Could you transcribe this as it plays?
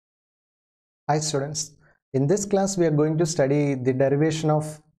Hi students, in this class we are going to study the derivation of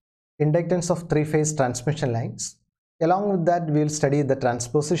inductance of three-phase transmission lines. Along with that we will study the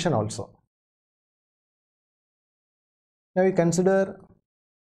transposition also. Now we consider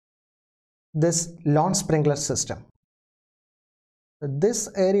this lawn sprinkler system. This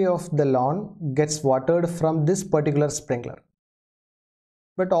area of the lawn gets watered from this particular sprinkler.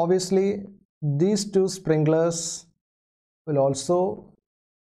 But obviously these two sprinklers will also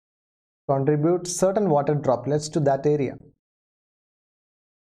contribute certain water droplets to that area.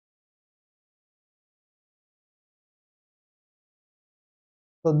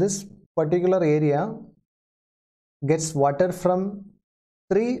 So this particular area gets water from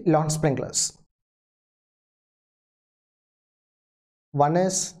 3 lawn sprinklers. One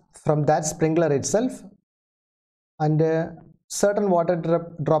is from that sprinkler itself, and certain water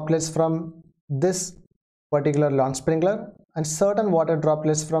droplets from this particular lawn sprinkler and certain water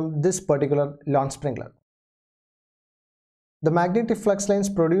droplets from this particular lawn sprinkler. The magnetic flux lines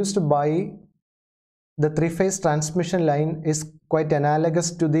produced by the three-phase transmission line is quite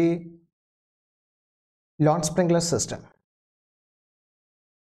analogous to the lawn sprinkler system.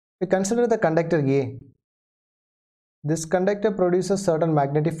 We consider the conductor A. This conductor produces certain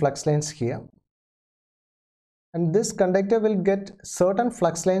magnetic flux lines here, and this conductor will get certain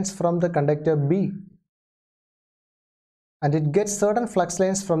flux lines from the conductor B, and it gets certain flux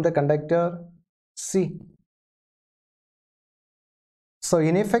lines from the conductor C. So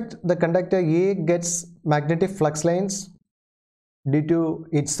in effect, the conductor A gets magnetic flux lines due to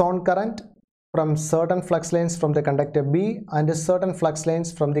its own current from certain flux lines from the conductor B and certain flux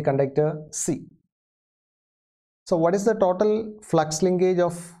lines from the conductor C. So what is the total flux linkage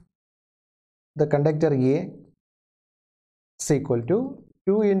of the conductor A? Is equal to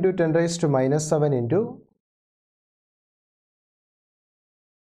 2 into 10 raised to minus 7 into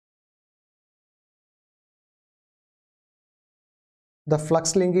the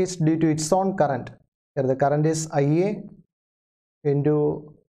flux linkage due to its own current. Here the current is IA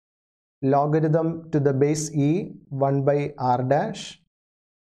into logarithm to the base E 1 by R dash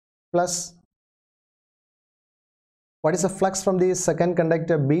plus what is the flux from the second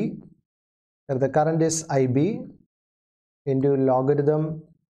conductor B? Here the current is IB into logarithm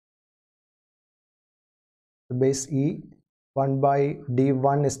to base E 1 by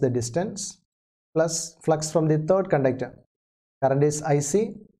D1 is the distance plus flux from the third conductor. Current is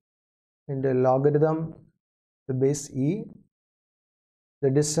IC into logarithm to base E.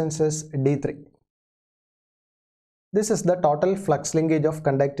 The distance is D3. This is the total flux linkage of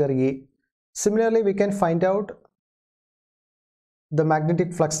conductor A. Similarly, we can find out the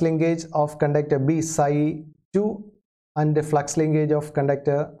magnetic flux linkage of conductor B psi 2 and the flux linkage of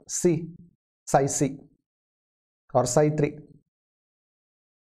conductor C psi C or psi 3.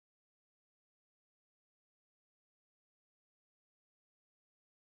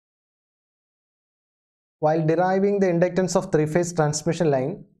 While deriving the inductance of three-phase transmission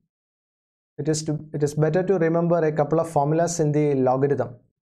line, it is better to remember a couple of formulas in the logarithm.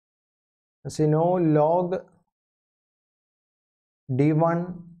 As you know, log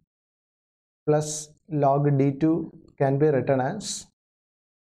d1 plus log d2 can be written as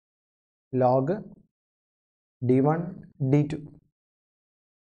log d1 d2,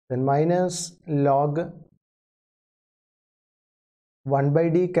 then minus log 1 by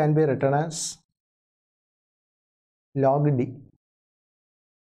d can be written as log d,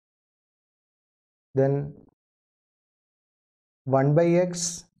 then 1 by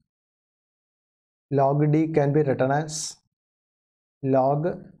x log d can be written as log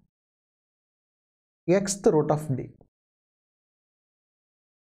xth root of d.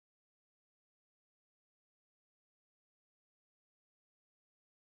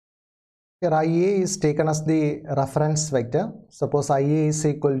 Here IA is taken as the reference vector. Suppose IA is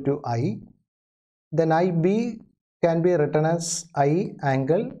equal to I, then IB can be written as I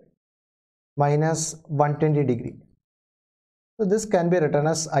angle minus 120 degree. So this can be written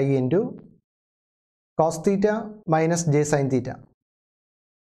as I into cos theta minus j sin theta,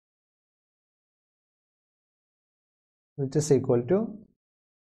 which is equal to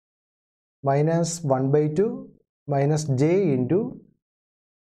minus 1 by 2 minus j into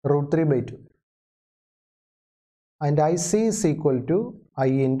root 3 by 2, and IC is equal to I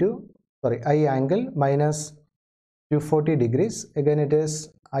angle minus 240 degrees. Again it is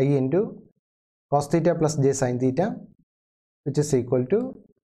I into cos theta plus j sin theta, which is equal to,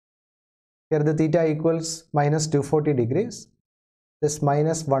 here the theta equals minus 240 degrees, this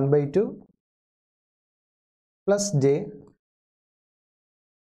minus 1 by 2 plus j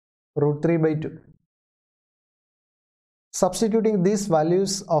root 3 by 2. Substituting these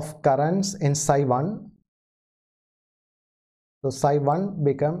values of currents in psi 1, so psi 1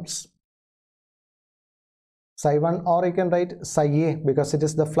 becomes psi 1, or you can write psi A because it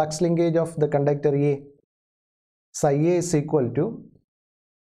is the flux linkage of the conductor A. Psi A is equal to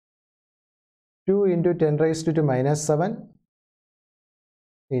 2 into 10 raised to minus 7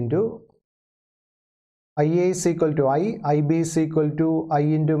 into IA is equal to IB is equal to I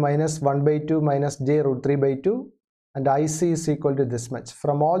into minus 1 by 2 minus j root 3 by 2, and IC is equal to this much.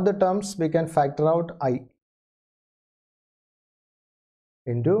 From all the terms we can factor out I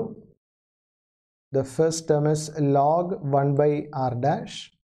into, the first term is log 1 by R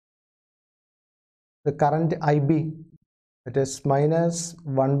dash, the current IB, it is minus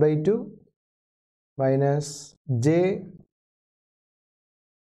 1 by 2 minus j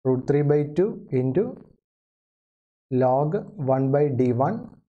root 3 by 2 into log 1 by d1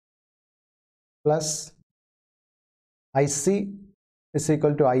 plus IC is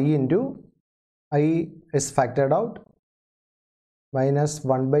equal to I into, I is factored out, minus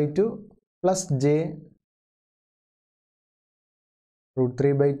 1 by 2 plus j root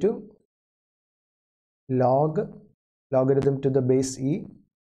 3 by 2 logarithm to the base e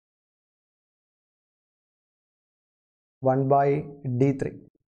 1 by d3.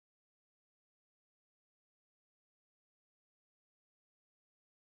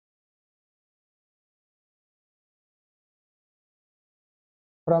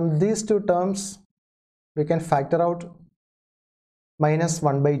 From these two terms we can factor out minus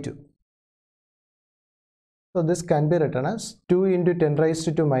 1 by 2. So this can be written as 2 into 10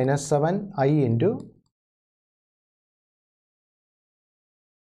 raised to minus 7 I into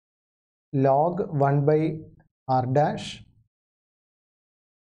log 1 by R dash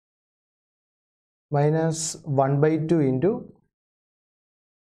minus 1 by 2 into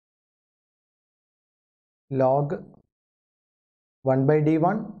log 1 by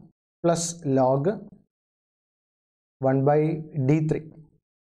d1 plus log 1 by d3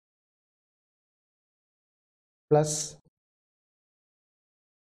 plus,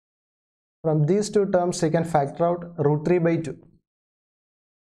 from these two terms you can factor out root 3 by 2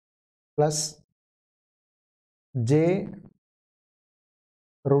 plus j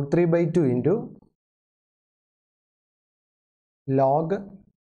root 3 by 2 into log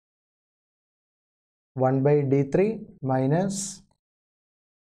 1 by d3 minus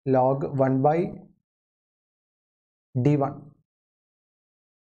log 1 by d1.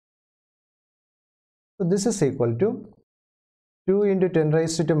 So this is equal to 2 into 10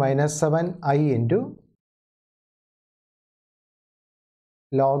 raised to minus 7 I into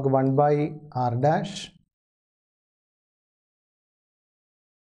log 1 by R dash,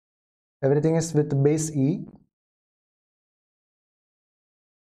 everything is with base e,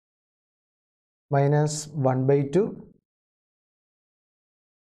 minus 1 by 2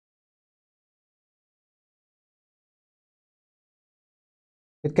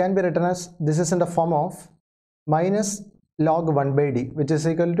 it can be written as, this is in the form of minus log 1 by d, which is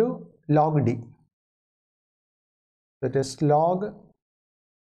equal to log d. That is log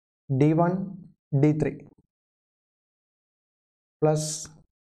d1 d3 plus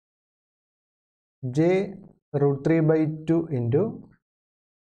j root 3 by 2 into,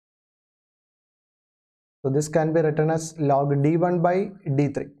 so this can be written as log d1 by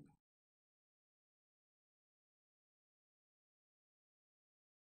d3.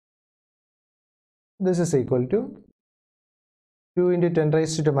 This is equal to 2 into 10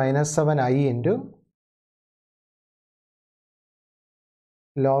 raised to minus 7 I into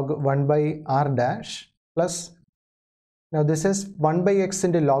log 1 by R dash plus, now this is 1 by x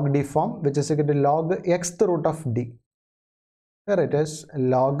into log d form, which is equal to log xth root of d. Here it is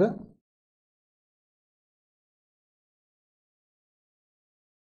log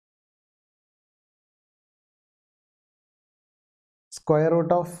square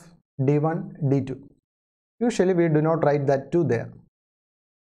root of d1 d2. Usually we do not write that 2 there,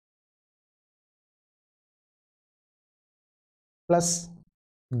 plus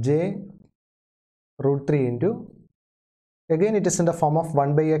j root 3 into, again it is in the form of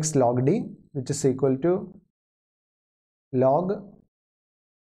 1 by x log d, which is equal to log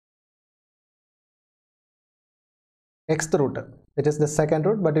xth root. It is the second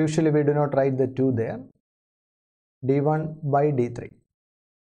root, but usually we do not write the 2 there, d1 by d3.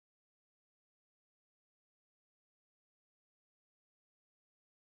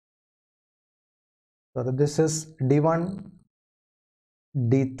 So this is d1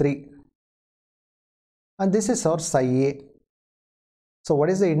 d3 and this is our psi a. So what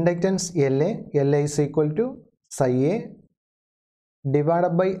is the inductance LA? LA is equal to psi a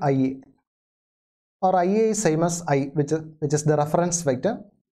divided by IA. or Ia is same as I, which is the reference vector.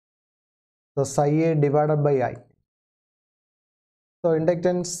 So psi A divided by I. So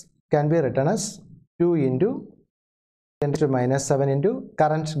inductance can be written as 2 into 10 to minus 7 into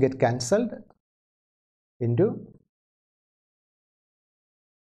current get cancelled into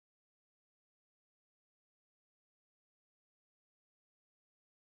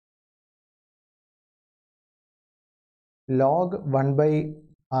log 1 by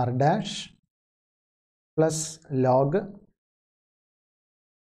R dash plus log,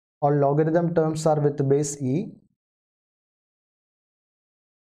 all logarithm terms are with base E,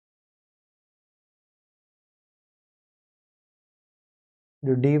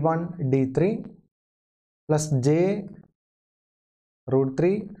 to d1 d3 plus j root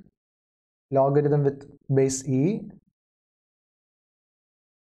 3 logarithm with base E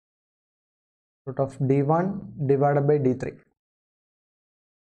root of d1 divided by d3,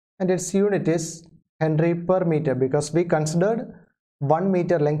 and its unit is Henry per meter because we considered 1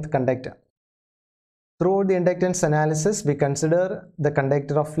 meter length conductor. Throughout the inductance analysis, we consider the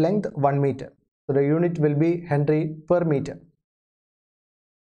conductor of length 1 meter. So the unit will be Henry per meter.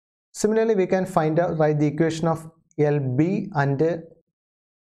 Similarly, we can write the equation of LB and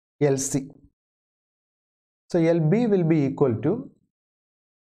LC. So LB will be equal to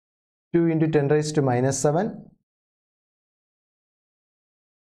 2 into 10 raised to minus 7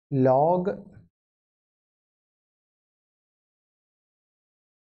 log,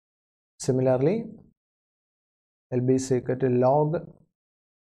 similarly LB is equal to log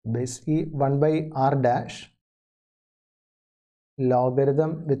base E 1 by R dash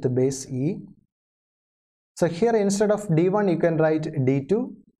logarithm with base E. So here instead of d1 you can write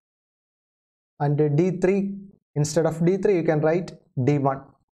d2, and d3 instead of d3 you can write d1.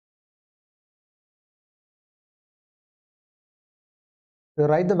 You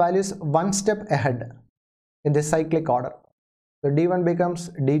write the values one step ahead in the cyclic order. So d1 becomes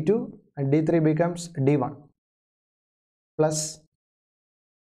d2 and d3 becomes d1 plus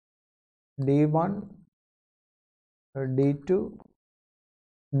d1 d2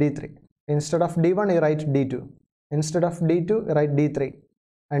 d3. Instead of d1 you write d2, instead of d2 you write d3,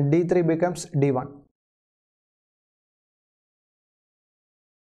 and d3 becomes d1.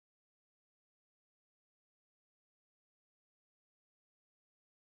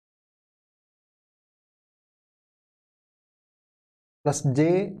 Plus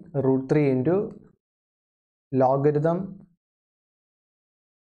j root 3 into logarithm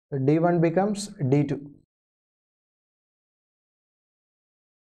d1 becomes d2,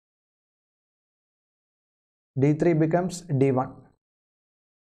 d3 becomes d1,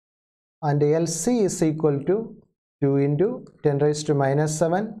 and LC is equal to 2 into 10 raised to minus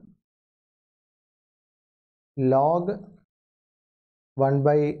 7 log 1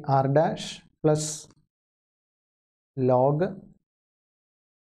 by R dash plus log,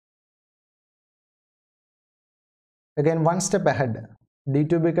 again one step ahead,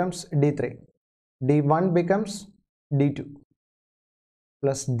 d2 becomes d3, d1 becomes d2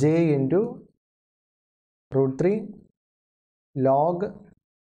 plus j into root 3 log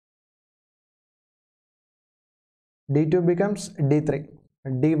d2 becomes d3,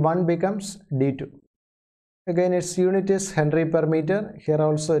 d1 becomes d2. Again its unit is Henry per meter, here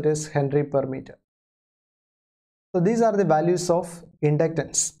also it is Henry per meter. So these are the values of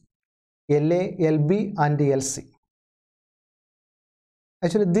inductance LA, LB and LC.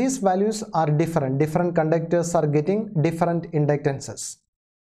 Actually these values are different conductors are getting different inductances,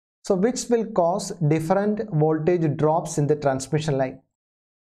 so which will cause different voltage drops in the transmission line.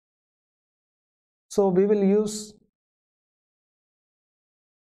 So we will use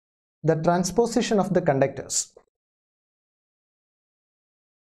the transposition of the conductors.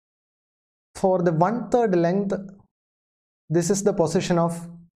 For the 1/3 length, this is the position of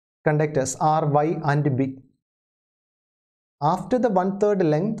conductors R, Y and B. After the 1/3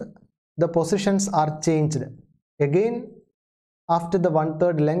 length, the positions are changed. Again, after the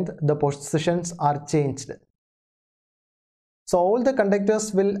 1/3 length, the positions are changed. So all the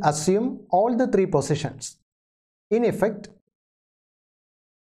conductors will assume all the three positions. In effect,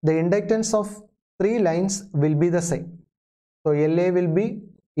 the inductance of three lines will be the same. So LA will be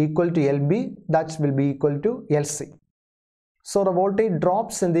equal to LB, that will be equal to LC. So the voltage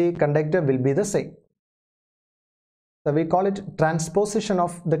drops in the conductor will be the same. So we call it transposition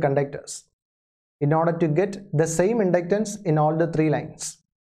of the conductors in order to get the same inductance in all the three lines.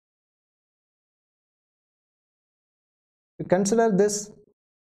 We consider this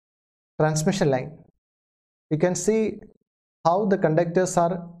transmission line. You can see how the conductors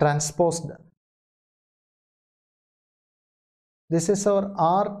are transposed. This is our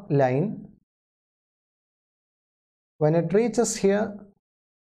R line When it reaches here,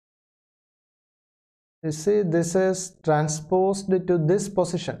 you see this is transposed to this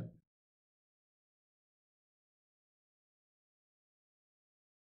position.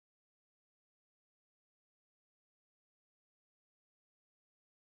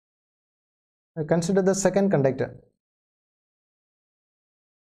 Now consider the second conductor.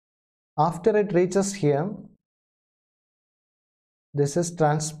 After it reaches here, this is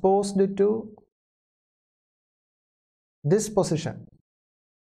transposed to this position.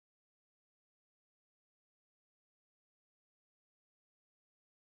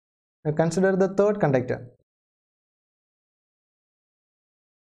 Now consider the third conductor.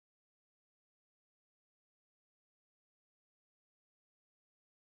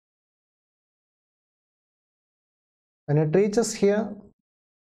 When it reaches here,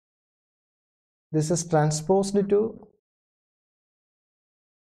 this is transposed to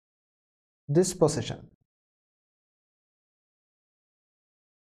this position.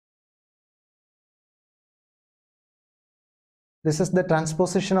 This is the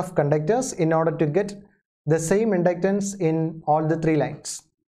transposition of conductors in order to get the same inductance in all the three lines.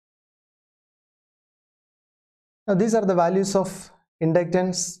 Now these are the values of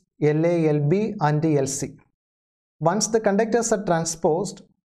inductance LA, LB and LC. Once the conductors are transposed,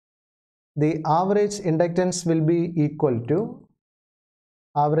 the average inductance will be equal to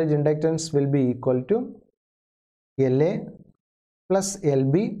LA plus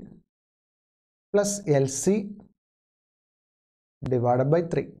LB plus LC divided by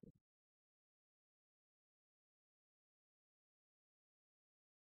 3.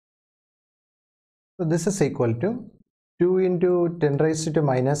 So this is equal to 2 into 10 raised to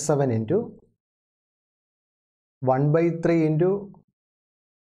minus 7 into 1 by 3 into,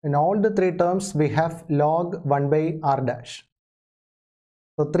 in all the three terms we have log 1 by r dash.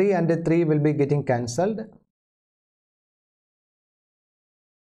 So 3 and 3 will be getting cancelled.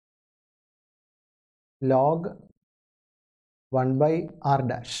 Log 1 by r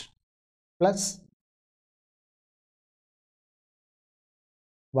dash plus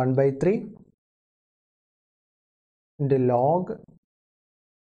 1 by 3 into log.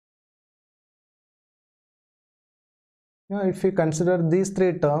 Now if you consider these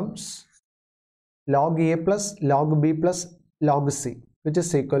three terms, log a plus log b plus log c, which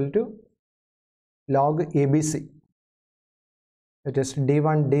is equal to log abc. It is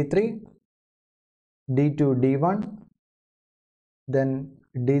d1 d3 d2 d1 then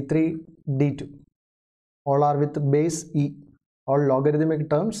d3 d2, all are with base e. All logarithmic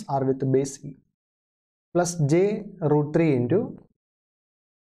terms are with base e, plus j root 3 into.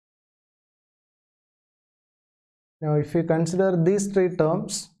 Now if you consider these three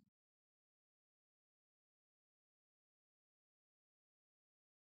terms,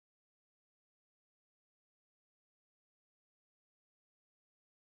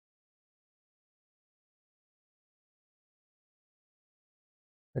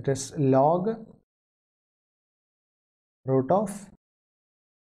 it is log root of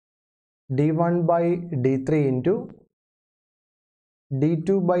d1 by d3 into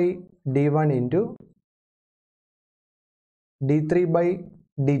d2 by d1 into d3 by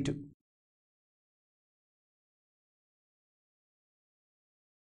d2.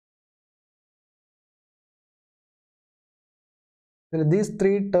 So these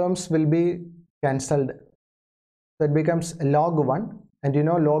three terms will be cancelled. So it becomes log 1, and you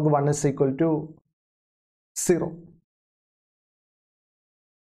know log 1 is equal to 0.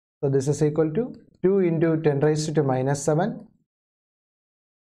 So this is equal to 2 into 10 raised to minus 7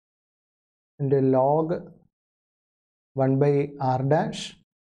 into log 1 by r dash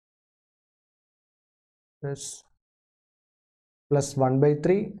plus 1 by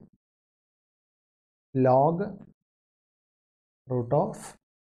 3 log root of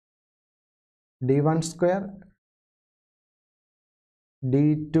d1 square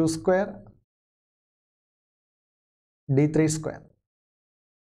d2 square d3 square.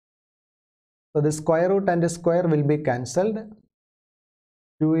 So the square root and the square will be cancelled.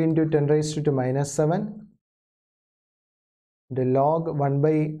 2 into 10 raised to minus 7 the log 1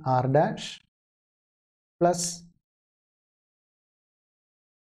 by r dash plus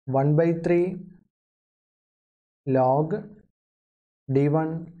 1 by 3 log d1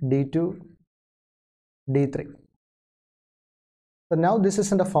 d2 d3. So now this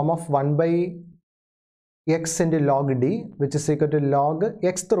is in the form of 1 by x into log d, which is equal to log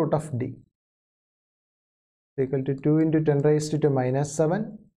x root of d, equal to 2 into 10 raised to minus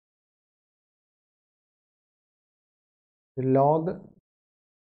 7 log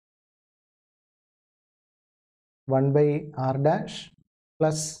 1 by r dash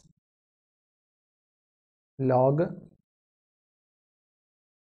plus log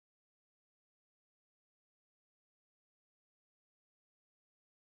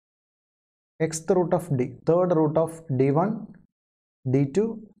xth root of d, third root of d1,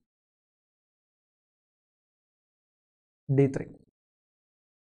 d2, d3.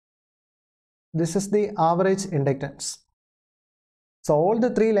 This is the average inductance. So all the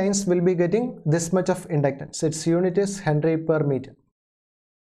three lines will be getting this much of inductance. Its unit is Henry per meter.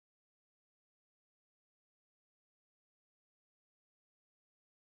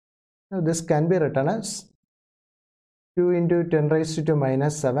 Now this can be written as 2 into 10 raised to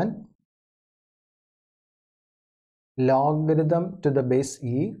minus 7 logarithm to the base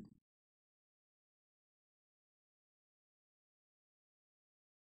e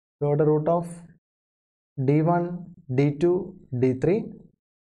third root of d1, d2, d3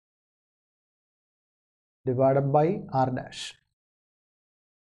 divided by r dash,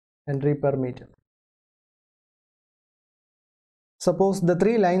 Henry per meter. Suppose the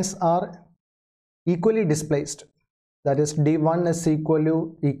three lines are equally displaced, that is d1 is equal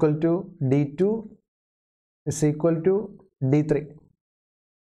to d2 is equal to d3.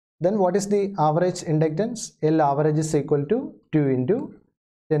 Then what is the average inductance? L average is equal to 2 into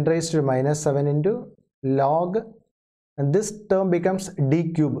 10 raised to minus 7 into log, and this term becomes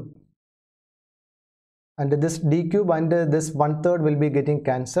d cube, and this d cube and this 1/3 will be getting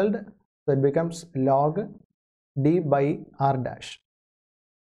cancelled, so it becomes log d by r dash,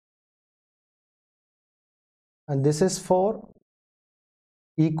 and this is for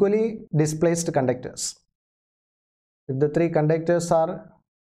equally displaced conductors. If the three conductors are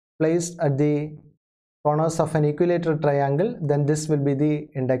placed at the corners of an equilateral triangle, then this will be the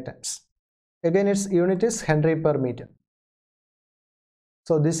inductance. Again, its unit is Henry per meter.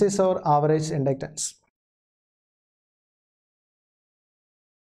 So this is our average inductance.